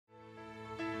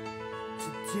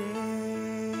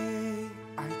Today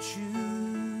I choose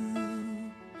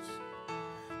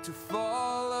to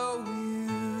follow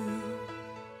you.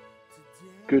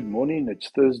 Good morning. It's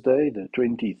Thursday, the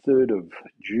 23rd of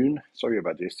June. Sorry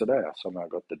about yesterday. I somehow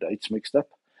got the dates mixed up.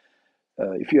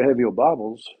 If you have your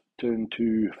Bibles, turn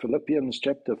to Philippians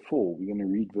chapter 4. We're going to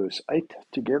read verse 8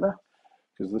 together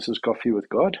because this is Coffee with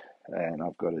God, and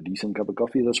I've got a decent cup of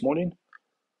coffee this morning.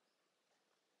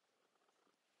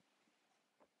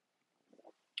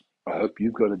 I hope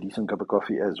you've got a decent cup of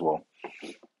coffee as well.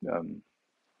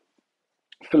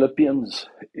 Philippians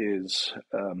is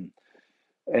an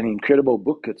incredible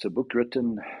book. It's a book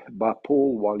written by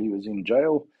Paul while he was in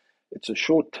jail. It's a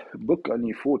short book,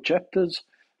 only 4 chapters,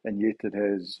 and yet it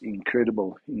has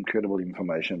incredible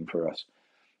information for us.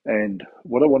 And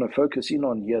what I want to focus in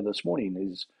on here this morning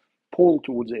is Paul,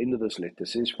 towards the end of this letter,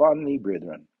 says, "Finally,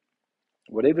 brethren,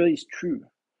 whatever is true,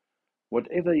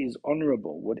 whatever is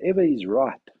honorable, whatever is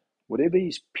right, whatever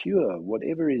is pure,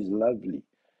 whatever is lovely,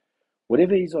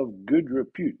 whatever is of good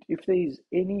repute, if there is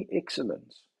any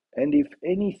excellence, and if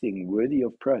anything worthy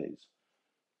of praise,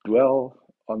 dwell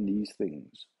on these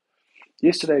things."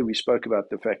 Yesterday we spoke about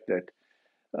the fact that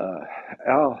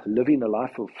our living a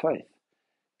life of faith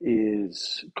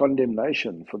is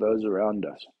condemnation for those around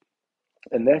us.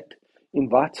 And that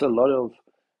invites a lot of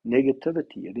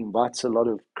negativity. It invites a lot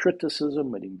of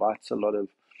criticism. It invites a lot of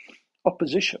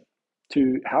opposition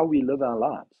to how we live our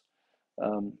lives.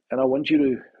 And I want you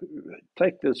to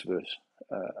take this verse.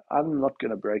 I'm not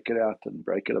going to break it out and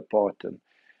break it apart and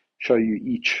show you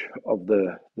each of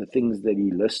the things that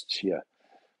he lists here.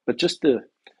 But just the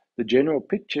general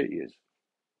picture is,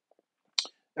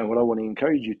 and what I want to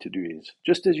encourage you to do is,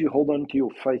 just as you hold on to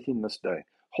your faith in this day,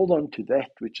 hold on to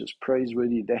that which is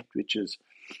praiseworthy, that which is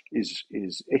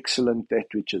excellent,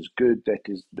 that which is good,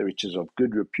 which is of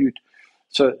good repute.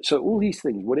 So all these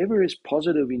things, whatever is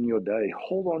positive in your day,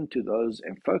 hold on to those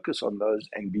and focus on those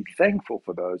and be thankful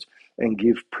for those and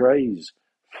give praise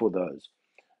for those.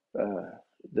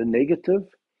 The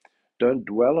negative, don't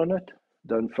dwell on it,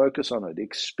 don't focus on it,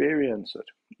 experience it.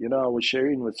 You know, I was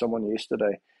sharing with someone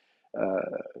yesterday,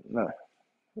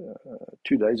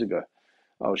 2 days ago,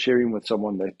 I was sharing with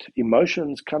someone that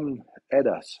emotions come at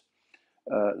us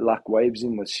like waves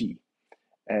in the sea.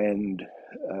 And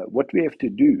what we have to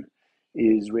do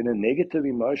is, when a negative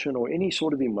emotion or any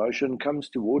sort of emotion comes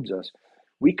towards us,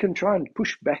 we can try and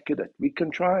push back at it. We can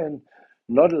try and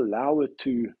not allow it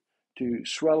to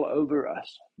swell over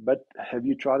us. But have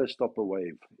you tried to stop a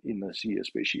wave in the sea,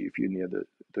 especially if you're near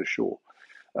the shore?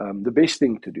 The best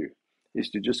thing to do is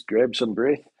to just grab some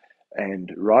breath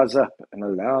and rise up and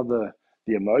allow the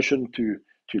emotion to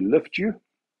lift you,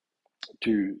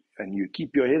 and you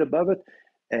keep your head above it,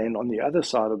 and on the other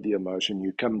side of the emotion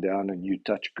you come down and you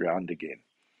touch ground again.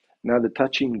 Now, the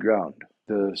touching ground,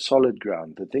 the solid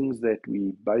ground, the things that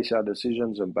we base our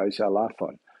decisions and base our life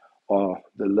on, are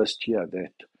the list here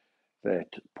that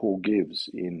Paul gives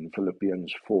in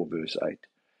Philippians 4 verse 8.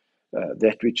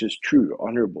 That which is true,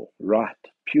 honorable, right,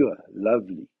 pure,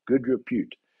 lovely, good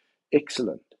repute,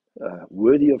 excellent,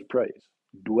 worthy of praise.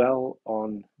 Dwell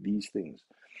on these things.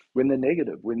 When the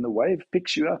negative, when the wave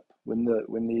picks you up, when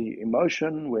the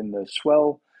emotion, when the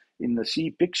swell in the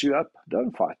sea picks you up,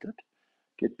 don't fight it.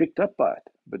 Get picked up by it,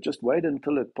 but just wait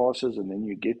until it passes, and then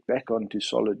you get back onto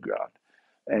solid ground.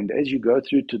 And as you go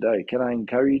through today, can I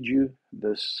encourage you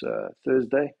this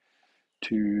Thursday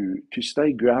to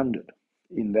stay grounded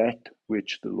in that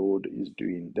which the Lord is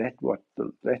doing, that what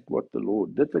the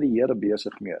Lord, dit wat die Here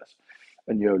besig mee is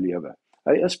in jou lewe.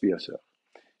 Hy is besig.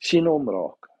 Sien hom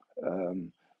raak.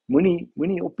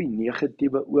 Moenie op die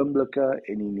negatiewe oomblikke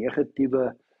en die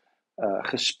negatiewe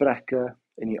gesprekke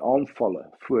en die aanvalle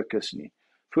fokus nie.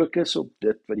 Fokus op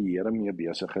dit wat die Here mee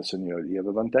besig is in jou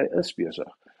lewe, want hy is besig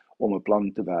om 'n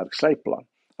plan te werk, sy plan.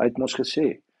 Hy het mos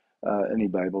gesê in die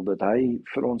Bybel dat hy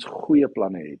vir ons goeie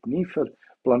planne het, nie vir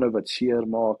planne wat seer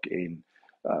maak en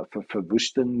vir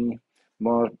verwoesting nie,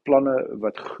 maar planne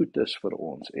wat goed is vir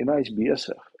ons. En hy is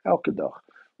besig elke dag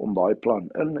om daai plan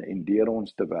in en deur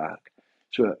ons te werk.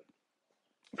 So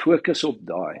focus op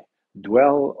daai.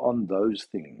 Dwell on those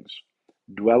things.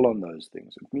 Dwell on those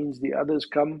things. It means the others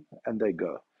come and they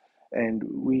go. And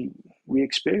we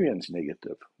experience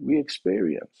negative. We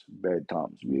experience bad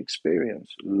times. We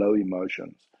experience low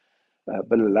emotions.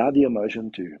 But allow the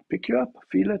emotion to pick you up,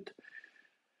 feel it,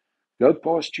 go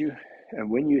past you, and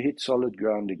when you hit solid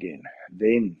ground again,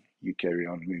 then you carry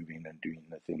on moving and doing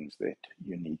the things that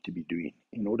you need to be doing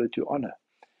in order to honor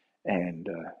and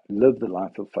live the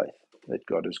life of faith that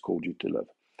God has called you to live.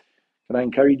 Can I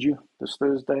encourage you this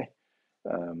Thursday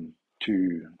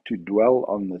to dwell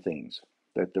on the things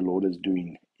that the Lord is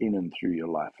doing in and through your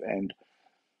life. And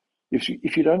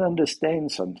if you don't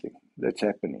understand something that's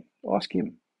happening, ask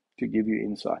Him to give you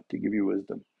insight, to give you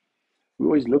wisdom. We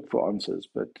always look for answers,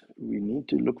 but we need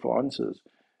to look for answers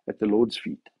at the Lord's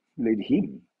feet. Let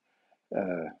Him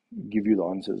give you the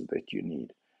answers that you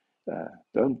need.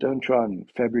 Don't try and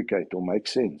fabricate or make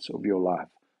sense of your life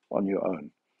on your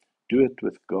own. Do it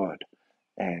with God,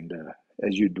 and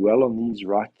as you dwell on these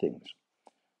right things,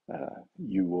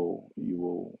 you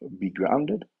will be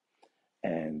grounded,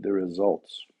 and the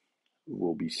results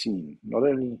will be seen not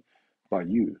only by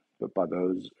you but by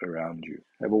those around you.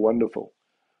 Have a wonderful,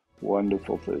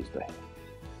 wonderful Thursday.